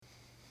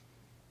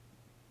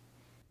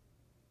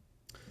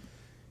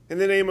In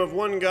the name of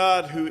one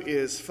God, who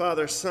is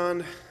Father,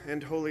 Son,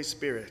 and Holy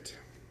Spirit.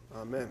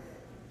 Amen.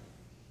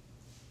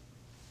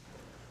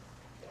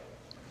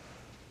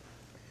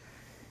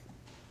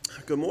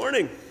 Good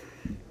morning.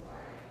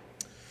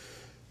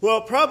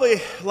 Well, probably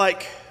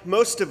like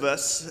most of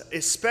us,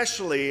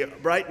 especially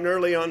bright and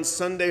early on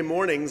Sunday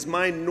mornings,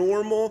 my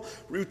normal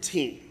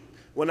routine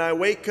when I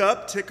wake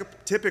up,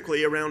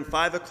 typically around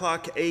 5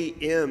 o'clock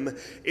a.m.,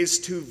 is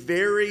to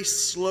very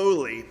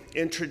slowly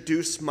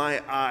introduce my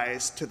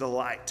eyes to the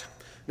light.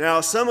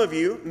 Now, some of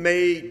you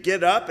may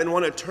get up and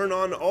want to turn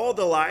on all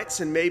the lights,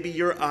 and maybe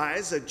your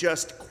eyes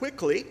adjust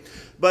quickly,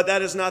 but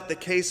that is not the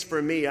case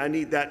for me. I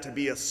need that to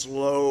be a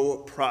slow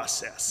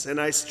process, and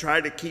I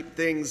try to keep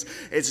things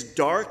as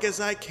dark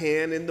as I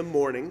can in the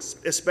mornings,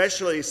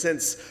 especially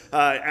since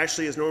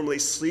Ashley is normally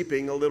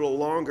sleeping a little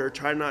longer.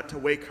 Try not to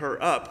wake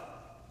her up.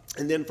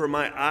 And then for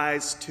my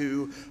eyes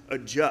to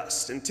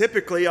adjust. And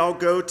typically I'll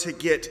go to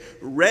get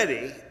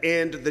ready,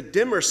 and the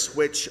dimmer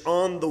switch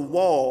on the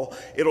wall,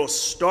 it'll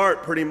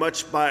start pretty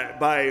much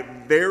by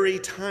very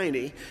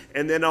tiny,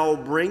 and then I'll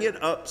bring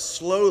it up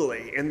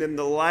slowly, and then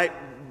the light,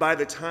 by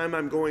the time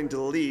I'm going to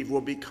leave,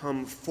 will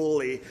become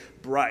fully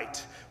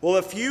bright. Well,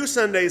 a few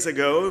Sundays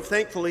ago,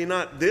 thankfully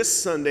not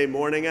this Sunday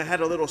morning, I had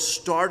a little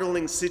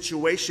startling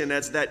situation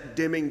as that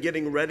dimming,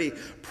 getting ready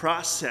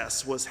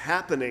process was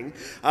happening.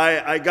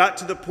 I got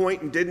to the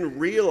point and didn't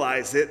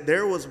realize it.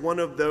 There was one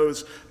of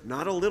those,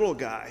 not a little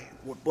guy,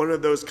 one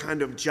of those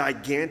kind of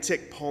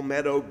gigantic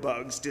palmetto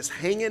bugs just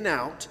hanging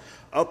out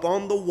up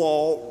on the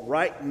wall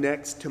right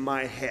next to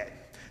my head.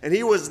 And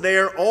he was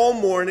there all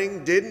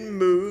morning, didn't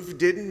move,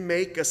 didn't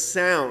make a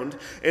sound.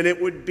 And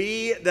it would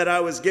be that I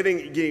was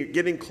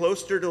getting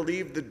closer to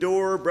leave the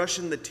door,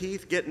 brushing the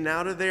teeth, getting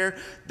out of there,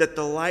 that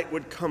the light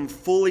would come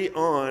fully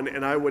on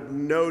and I would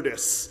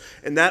notice.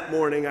 And that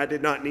morning I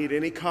did not need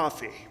any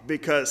coffee,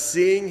 because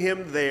seeing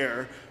him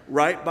there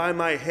right by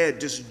my head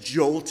just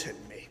jolted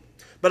me.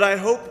 But I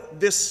hope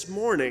this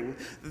morning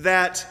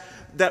that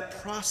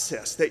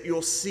process that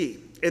you'll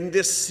see in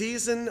this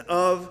season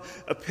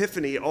of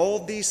Epiphany,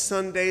 all these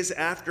Sundays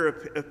after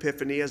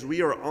Epiphany, as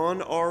we are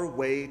on our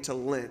way to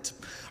Lent,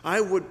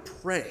 I would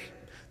pray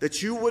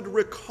that you would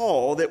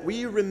recall that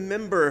we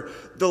remember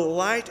the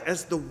light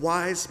as the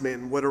wise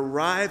men would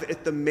arrive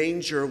at the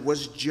manger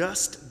was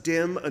just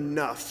dim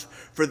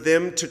enough for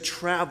them to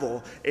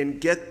travel and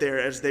get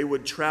there, as they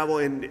would travel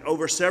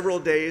over several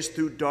days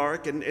through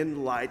dark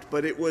and light,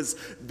 but it was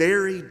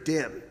very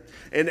dim.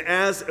 And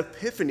as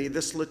Epiphany,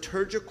 this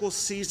liturgical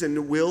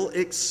season will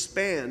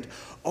expand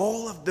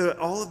all of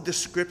the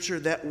scripture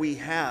that we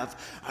have.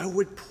 I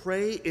would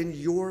pray in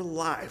your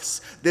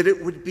lives that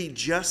it would be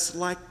just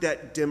like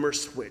that dimmer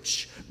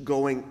switch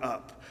going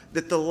up,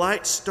 that the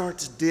light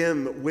starts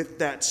dim with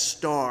that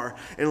star,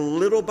 and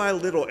little by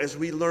little, as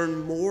we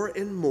learn more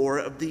and more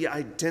of the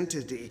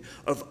identity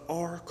of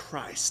our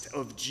Christ,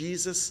 of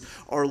Jesus,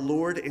 our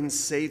Lord and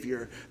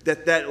Savior,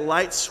 that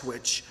light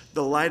switch,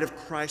 the light of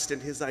Christ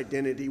and his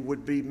identity,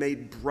 would be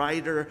made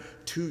brighter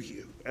to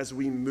you as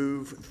we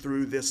move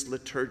through this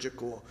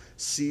liturgical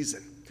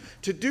season.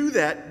 To do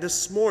that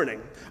this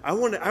morning,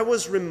 I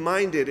was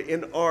reminded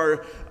in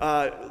our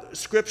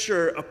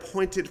scripture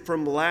appointed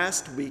from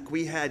last week,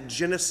 we had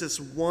Genesis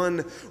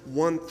 1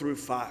 through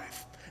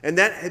 5. And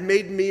that had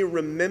made me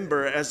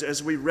remember,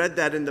 as we read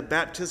that in the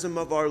baptism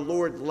of our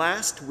Lord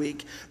last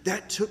week,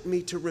 that took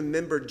me to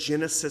remember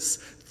Genesis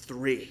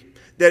 3.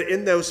 That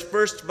in those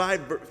first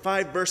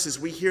five verses,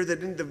 we hear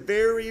that in the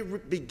very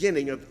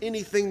beginning of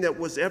anything that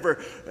was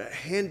ever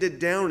handed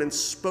down and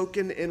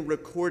spoken and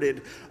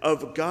recorded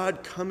of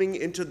God coming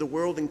into the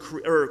world and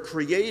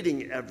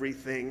creating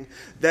everything,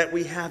 that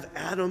we have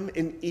Adam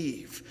and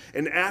Eve.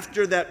 And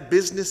after that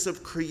business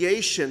of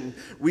creation,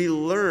 we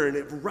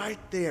learn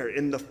right there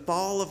in the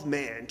fall of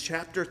man,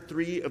 chapter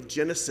 3 of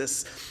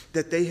Genesis,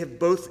 that they have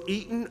both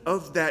eaten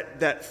of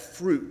that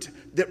fruit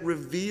that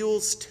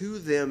reveals to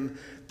them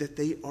that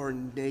they are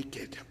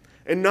naked.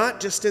 And not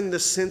just in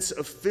the sense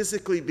of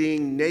physically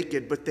being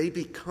naked, but they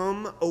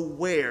become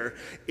aware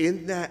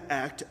in that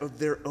act of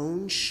their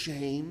own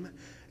shame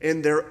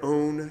and their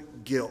own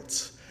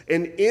guilt.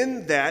 And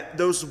in that,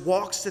 those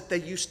walks that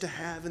they used to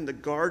have in the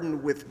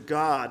garden with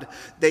God,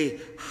 they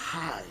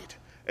hide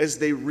as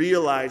they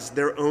realize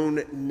their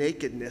own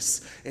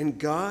nakedness. And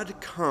God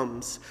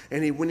comes,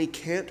 and when he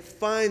can't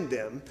find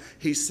them,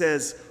 he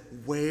says,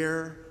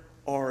 "Where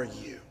are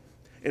you?"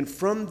 And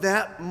from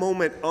that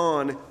moment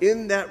on,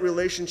 in that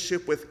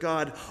relationship with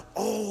God,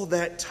 all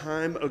that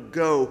time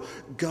ago,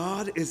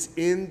 God is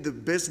in the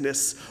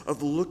business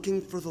of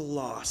looking for the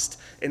lost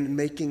and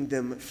making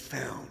them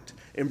found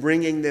and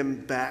bringing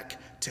them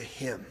back to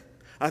him.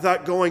 I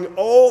thought going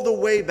all the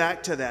way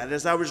back to that,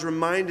 as I was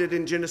reminded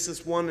in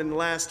Genesis 1 and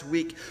last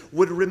week,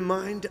 would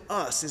remind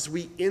us as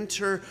we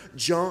enter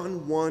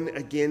John 1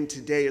 again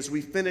today, as we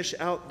finish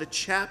out the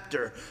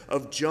chapter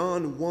of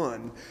John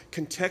 1.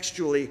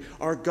 Contextually,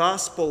 our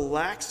gospel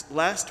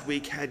last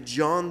week had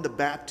John the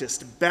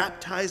Baptist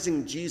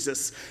baptizing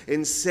Jesus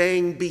and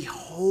saying,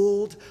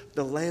 "Behold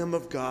the Lamb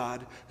of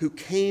God who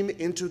came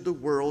into the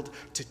world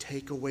to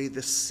take away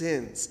the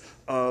sins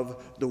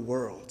of the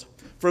world.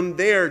 From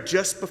there,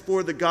 just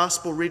before the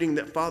gospel reading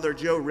that Father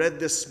Joe read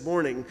this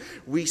morning,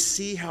 we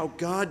see how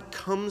God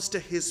comes to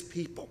his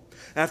people.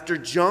 After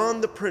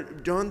John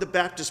the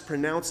Baptist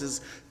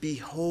pronounces,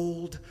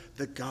 "Behold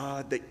the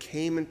God that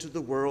came into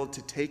the world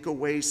to take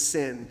away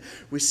sin,"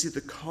 we see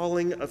the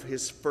calling of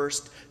his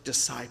first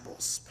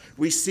disciples.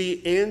 We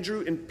see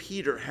Andrew and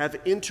Peter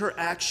have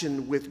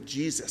interaction with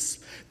Jesus.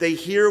 They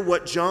hear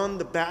what John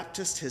the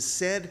Baptist has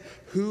said,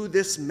 who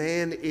this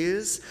man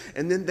is,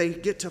 and then they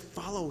get to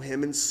follow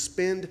him and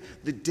spend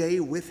the day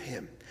with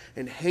him.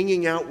 And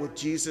hanging out with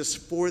Jesus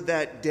for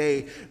that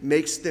day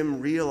makes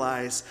them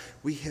realize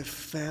we have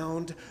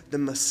found the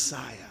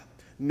Messiah,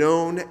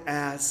 known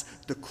as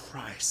the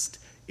Christ.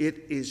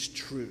 It is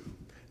true.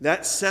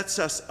 That sets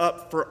us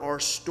up for our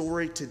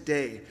story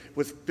today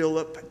with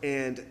Philip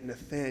and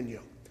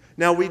Nathanael.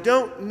 Now, we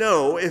don't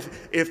know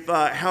if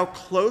how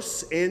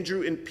close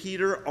Andrew and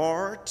Peter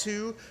are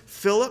to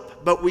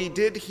Philip, but we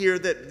did hear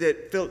that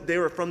they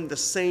were from the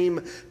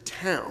same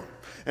town.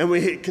 And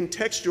we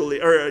contextually,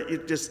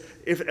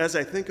 as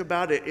I think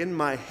about it in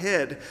my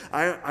head,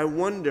 I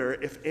wonder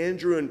if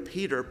Andrew and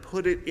Peter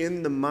put it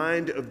in the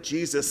mind of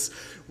Jesus,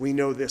 we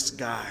know this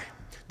guy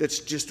that's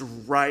just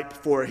ripe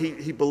for it.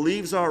 He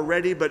believes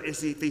already, but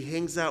if he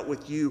hangs out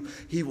with you,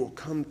 he will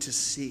come to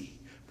see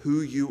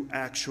who you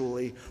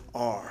actually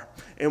are.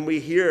 And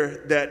we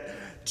hear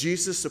that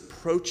Jesus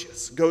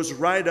goes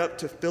right up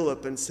to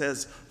Philip and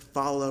says,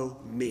 "Follow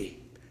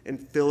me."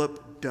 And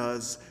Philip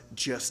does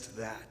just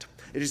that.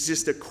 It is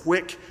just a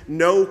quick,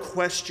 no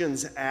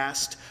questions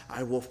asked,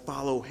 "I will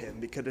follow him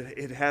because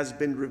it has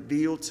been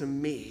revealed to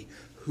me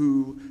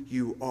who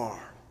you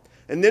are."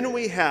 And then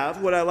we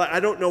have what I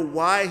don't know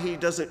why he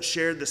doesn't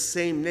share the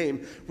same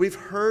name. We've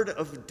heard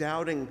of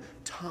doubting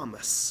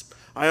Thomas.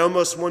 I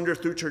almost wonder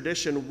through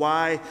tradition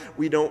why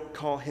we don't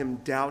call him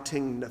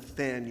doubting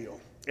Nathanael,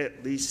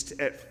 at least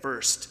at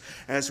first.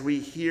 As we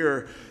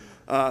hear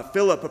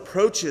Philip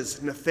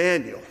approaches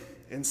Nathanael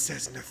and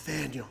says,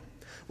 "Nathanael,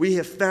 we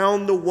have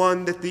found the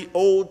one that the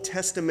Old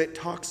Testament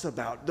talks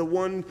about, the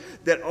one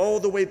that all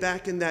the way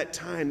back in that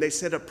time they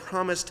said a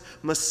promised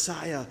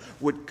Messiah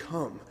would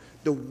come.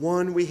 The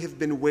one we have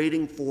been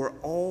waiting for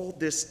all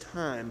this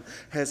time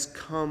has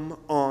come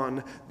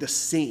on the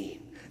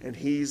scene, and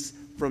he's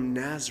from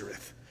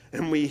Nazareth."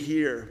 And we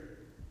hear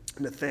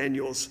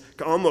Nathanael's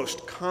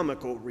almost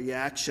comical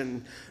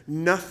reaction.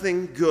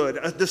 Nothing good.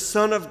 The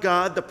Son of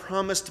God, the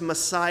promised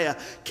Messiah,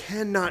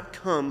 cannot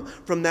come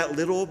from that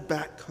little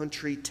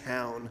backcountry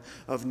town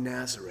of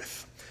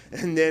Nazareth.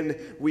 And then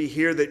we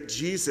hear that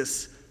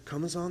Jesus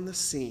comes on the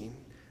scene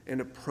and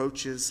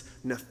approaches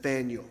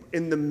Nathanael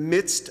in the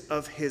midst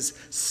of his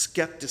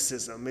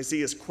skepticism as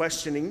he is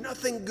questioning.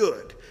 Nothing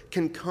good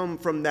can come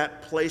from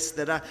that place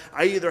that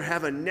I either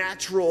have a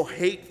natural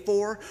hate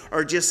for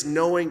or just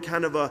knowing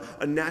kind of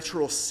a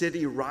natural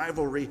city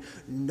rivalry.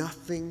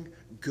 Nothing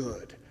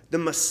good. The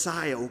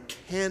Messiah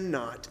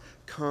cannot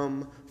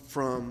come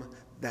from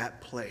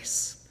that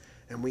place.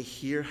 And we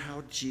hear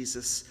how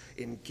Jesus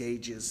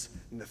engages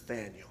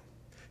Nathanael.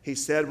 He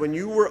said, "When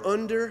you were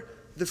under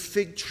the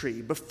fig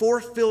tree, before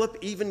Philip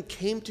even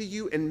came to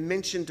you and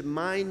mentioned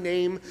my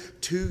name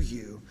to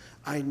you,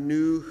 I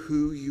knew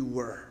who you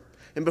were."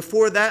 And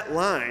before that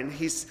line,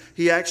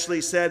 he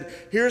actually said,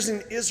 here's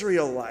an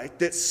Israelite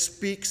that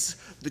speaks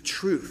the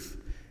truth.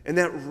 And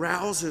that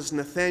rouses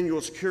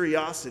Nathanael's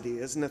curiosity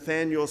as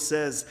Nathanael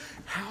says,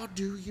 "How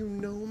do you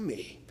know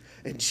me?"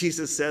 And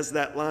Jesus says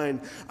that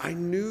line, "I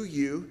knew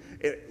you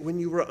when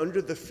you were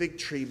under the fig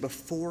tree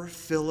before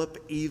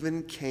Philip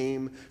even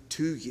came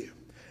to you."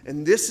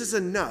 And this is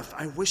enough.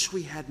 I wish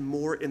we had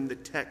more in the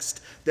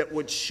text that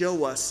would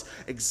show us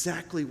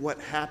exactly what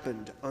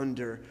happened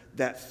under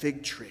that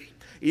fig tree.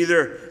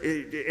 Either,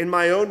 in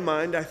my own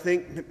mind, I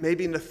think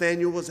maybe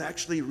Nathanael was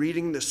actually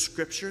reading the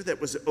scripture that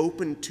was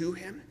open to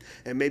him,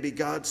 and maybe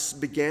God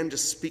began to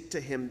speak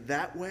to him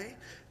that way.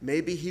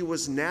 Maybe he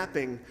was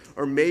napping,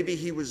 or maybe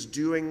he was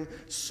doing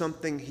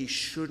something he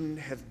shouldn't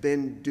have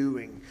been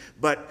doing.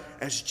 But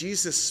as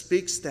Jesus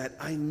speaks that,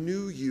 "I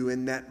knew you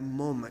in that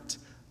moment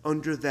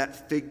under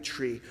that fig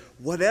tree,"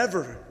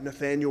 whatever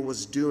Nathanael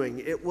was doing,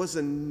 it was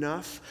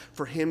enough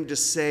for him to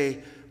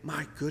say,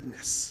 "My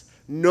goodness,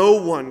 no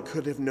one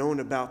could have known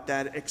about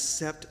that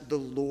except the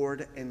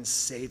Lord and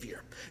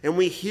Savior." And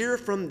we hear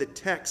from the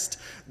text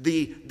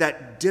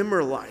that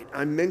dimmer light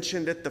I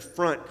mentioned at the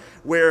front,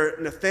 where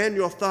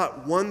Nathanael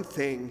thought one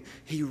thing,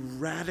 he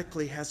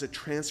radically has a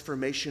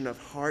transformation of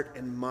heart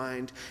and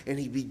mind, and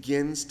he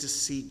begins to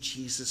see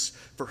Jesus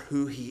for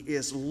who he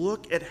is.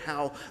 Look at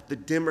how the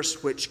dimmer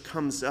switch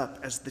comes up.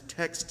 As the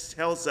text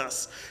tells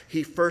us,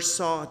 he first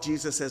saw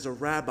Jesus as a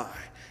rabbi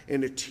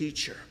and a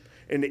teacher.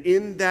 And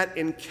in that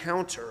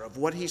encounter of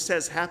what he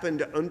says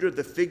happened under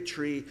the fig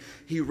tree,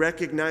 he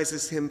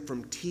recognizes him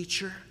from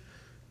teacher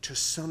to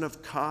Son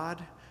of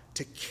God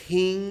to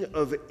King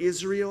of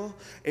Israel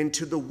and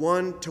to the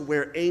one to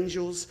where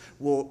angels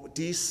will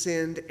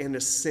descend and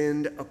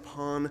ascend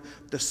upon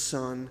the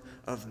Son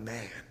of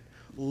Man.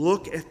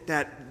 Look at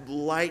that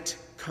light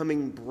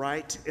coming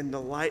bright in the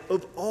light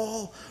of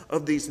all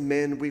of these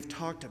men we've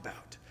talked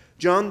about.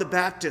 John the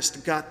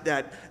Baptist got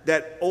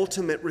that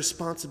ultimate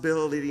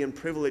responsibility and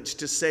privilege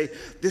to say,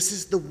 this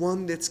is the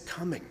one that's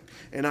coming.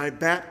 And I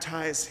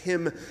baptize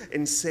him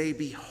and say,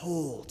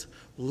 behold,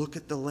 look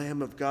at the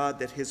Lamb of God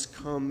that has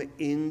come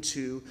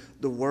into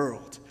the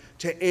world.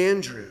 To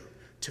Andrew,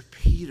 to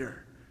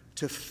Peter,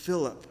 to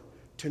Philip,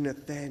 to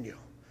Nathanael,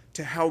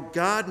 to how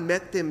God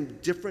met them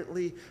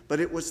differently, but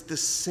it was the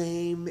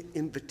same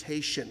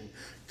invitation.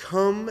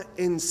 Come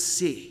and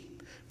see.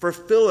 For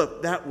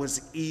Philip, that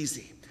was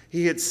easy.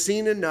 He had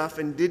seen enough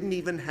and didn't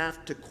even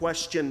have to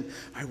question,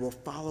 I will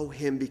follow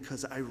him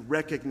because I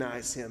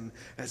recognize him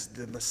as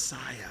the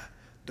Messiah,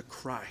 the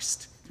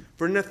Christ.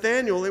 For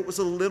Nathanael, it was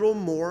a little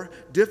more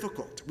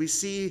difficult. We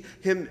see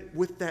him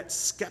with that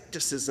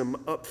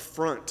skepticism up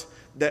front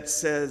that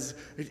says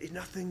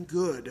nothing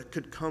good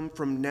could come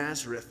from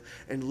Nazareth.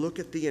 And look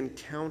at the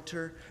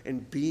encounter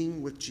and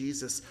being with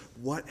Jesus,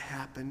 what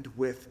happened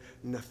with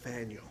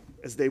Nathanael,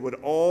 as they would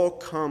all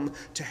come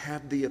to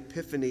have the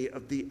epiphany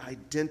of the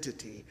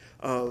identity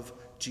of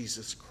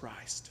Jesus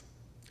Christ.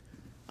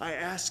 I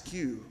ask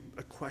you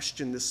a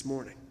question this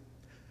morning.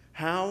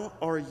 How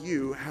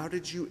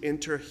did you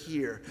enter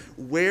here?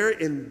 Where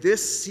in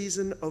this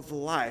season of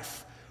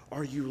life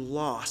are you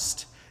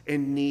lost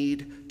and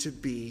need to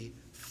be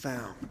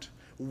found?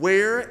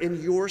 Where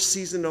in your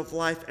season of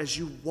life, as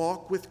you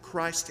walk with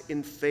Christ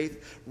in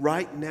faith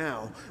right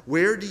now,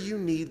 where do you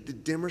need the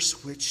dimmer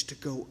switch to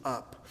go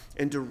up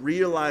and to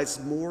realize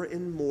more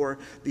and more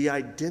the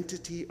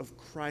identity of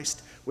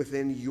Christ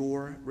within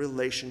your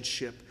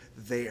relationship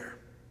there?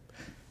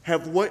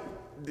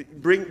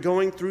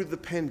 Going through the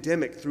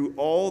pandemic, through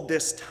all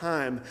this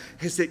time,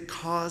 has it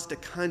caused a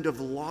kind of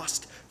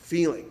lost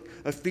feeling,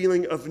 a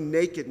feeling of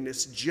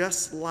nakedness,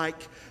 just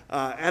like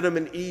Adam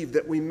and Eve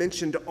that we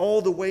mentioned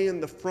all the way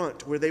in the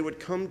front, where they would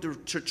come to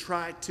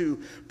try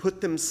to put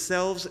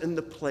themselves in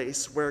the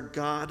place where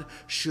God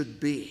should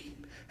be?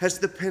 Has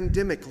the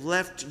pandemic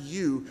left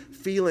you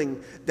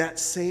feeling that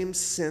same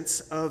sense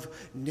of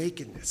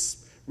nakedness?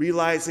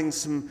 Realizing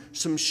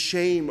some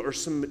shame or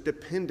some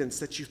dependence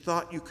that you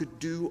thought you could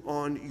do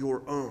on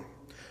your own?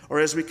 Or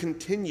as we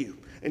continue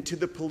into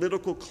the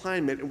political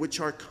climate in which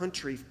our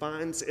country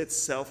finds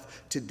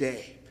itself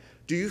today,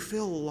 do you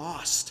feel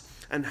lost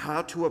on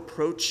how to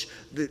approach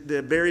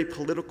the very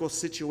political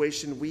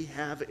situation we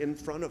have in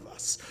front of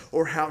us,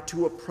 or how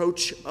to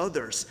approach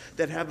others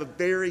that have a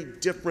very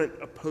different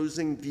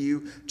opposing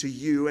view to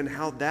you, and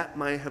how that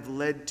might have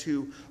led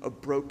to a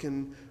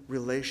broken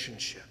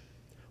relationship?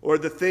 Or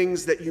the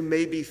things that you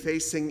may be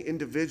facing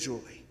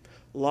individually,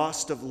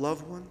 loss of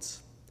loved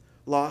ones,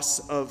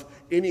 loss of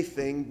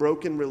anything,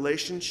 broken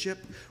relationship.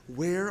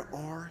 Where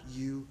are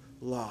you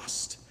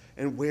lost?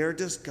 And where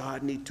does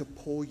God need to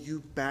pull you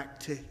back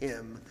to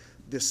him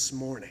this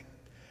morning?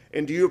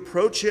 And do you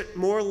approach it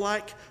more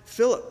like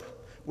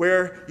Philip,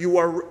 where you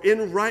are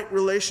in right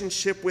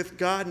relationship with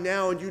God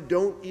now and you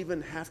don't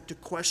even have to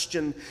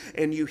question,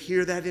 and you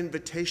hear that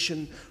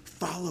invitation,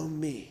 follow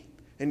me?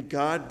 And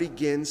God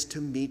begins to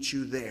meet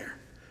you there.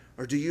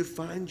 Or do you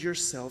find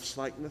yourselves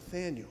like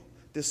Nathanael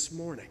this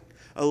morning?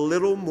 A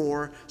little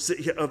more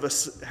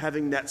of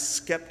having that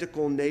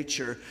skeptical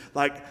nature,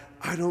 like,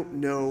 I don't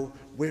know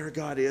where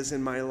God is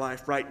in my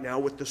life right now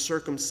with the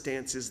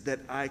circumstances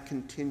that I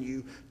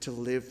continue to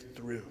live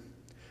through.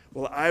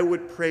 Well, I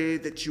would pray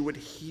that you would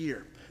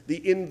hear the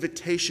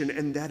invitation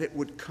and that it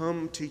would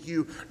come to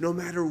you no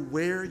matter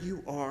where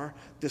you are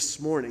this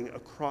morning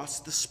across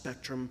the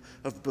spectrum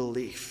of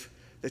belief.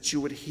 That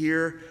you would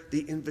hear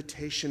the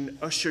invitation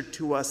ushered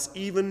to us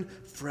even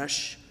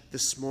fresh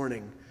this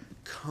morning.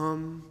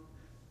 Come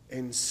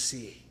and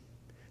see.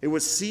 It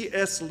was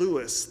C.S.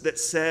 Lewis that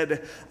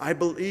said, I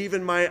believe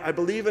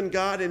in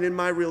God and in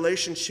my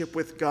relationship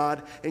with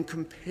God, and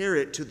compare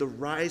it to the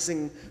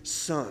rising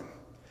sun.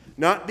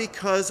 Not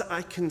because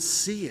I can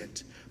see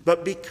it,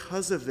 but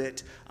because of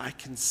it, I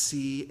can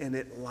see, and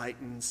it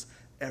lightens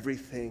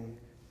everything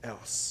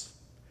else.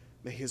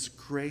 May his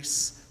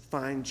grace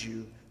find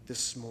you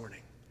this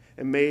morning.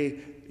 And may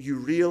you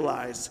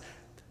realize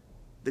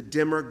the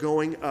dimmer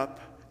going up,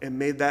 and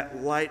may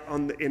that light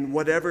in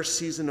whatever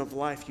season of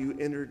life you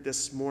entered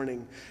this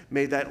morning,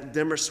 may that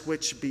dimmer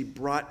switch be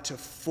brought to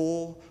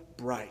full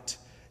bright.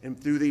 And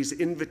through these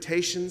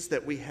invitations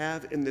that we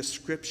have in this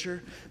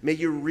scripture, may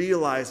you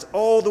realize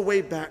all the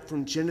way back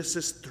from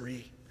Genesis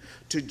 3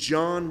 to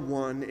John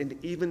 1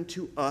 and even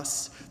to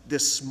us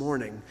this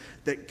morning,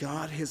 that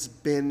God has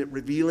been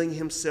revealing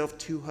himself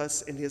to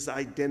us in his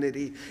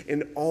identity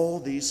in all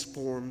these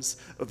forms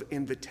of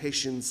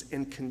invitations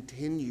and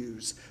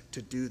continues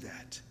to do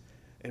that.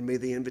 And may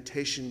the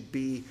invitation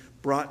be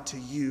brought to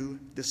you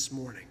this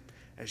morning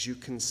as you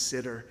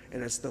consider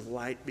and as the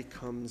light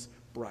becomes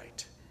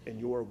bright in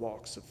your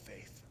walks of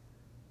faith.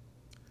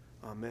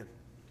 Amen.